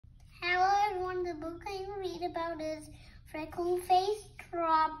going to read about is Freckleface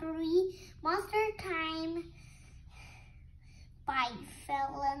Strawberry Monster Time by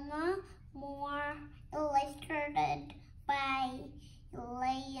Jullianna Moore, illustrated by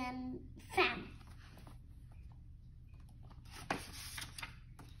Jullianna Moore.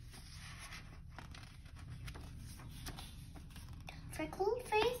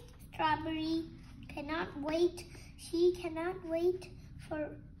 Freckleface Strawberry cannot wait. She cannot wait for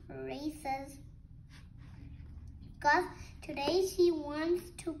races, because today she wants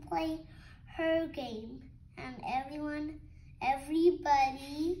to play her game, and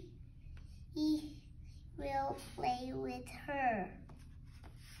everybody will play with her.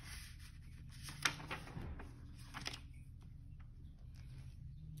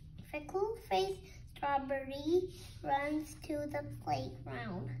 Freckleface Strawberry runs to the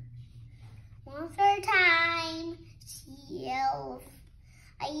playground. Monster time, she yells.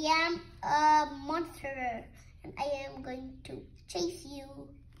 I am a monster and I am going to chase you.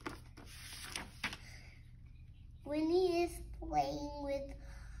 Winnie is playing with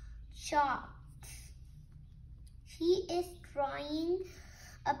chalks. She is drawing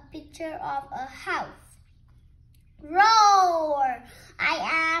a picture of a house. Roar!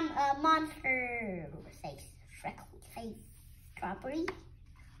 I am a monster, says Freckleface Strawberry.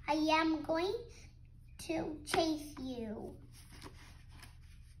 I am going to chase you.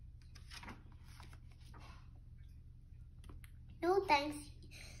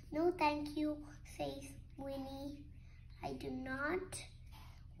 No thank you, says Winnie. I do not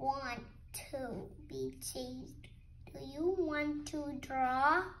want to be chased. Do you want to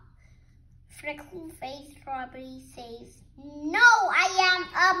draw? Freckleface Strawberry says, no, I am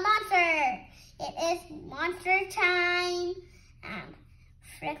a monster. It is monster time. And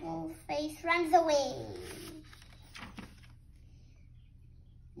Freckleface runs away.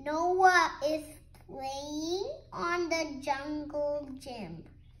 Noah is playing on the jungle gym.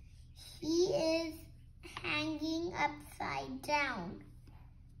 He is hanging upside down.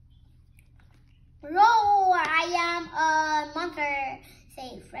 Roar! I am a monster,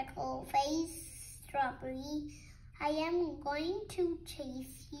 say Freckleface Strawberry. I am going to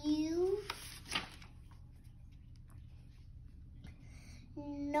chase you.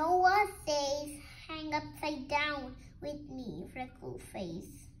 Noah says, hang upside down with me,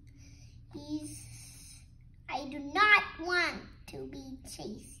 Freckleface. I do not want to be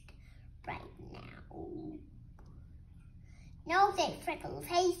chased right now. No, says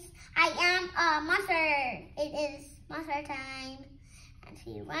Freckleface. I am a monster. It is monster time. And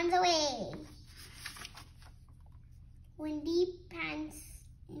she runs away. Windy Pants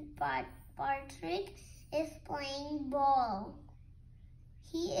Patrick is playing ball.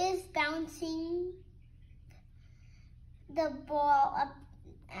 He is bouncing the ball up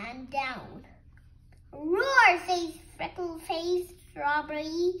and down. Roar, says Freckleface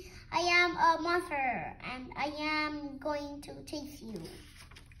Strawberry. I am a monster and I am going to chase you.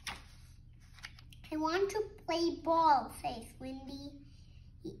 I want to play ball, says Windy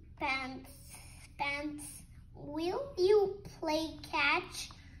Pants. Will you play catch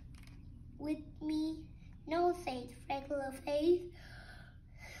with me? No, says Freckleface.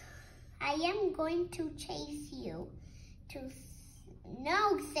 I am going to chase you.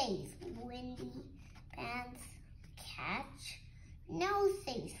 No, says Windy Pants. Catch. No,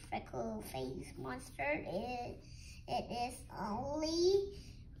 says Freckleface Monster. It is only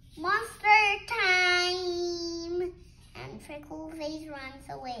monster time. And Freckleface runs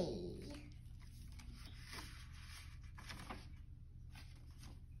away.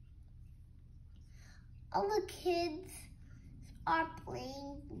 All the kids are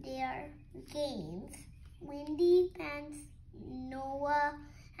playing their games. Windy Pants, Noah,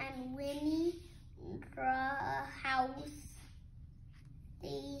 and Winnie draw a house.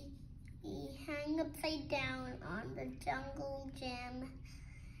 They hang upside down on the jungle gym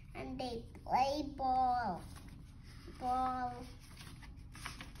and they play ball.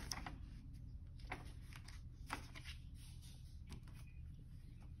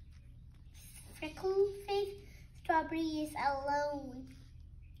 Freckleface Strawberry is alone,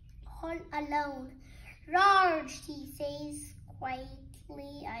 all alone. Roar, she says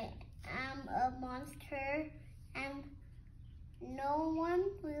quietly, I am a monster and no one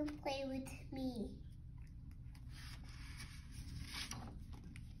will play with me.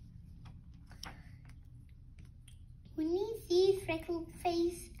 Winnie sees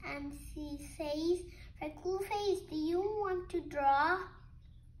Freckleface and she says, Freckleface, do you want to draw?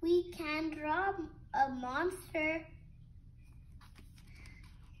 We can draw a monster.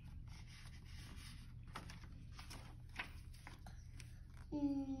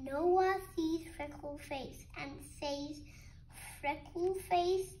 Noah sees Freckleface and says,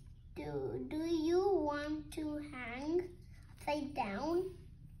 Freckleface, do you want to hang upside down?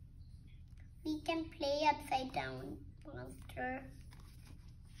 We can play upside down, monster.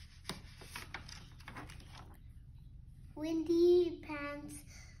 Windy Pants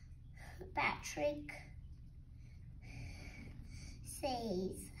Patrick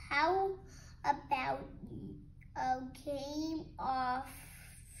says, how about a game of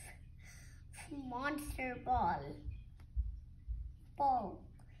monster ball?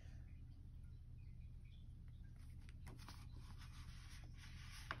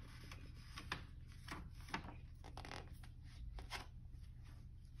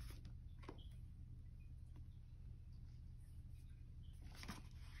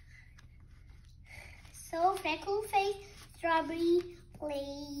 So Freckleface Strawberry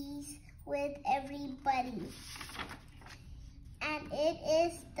plays with everybody. And it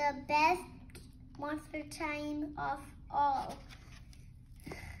is the best monster time of all.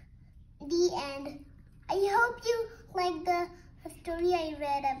 The end. I hope you like the story I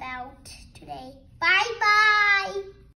read about today. Bye bye!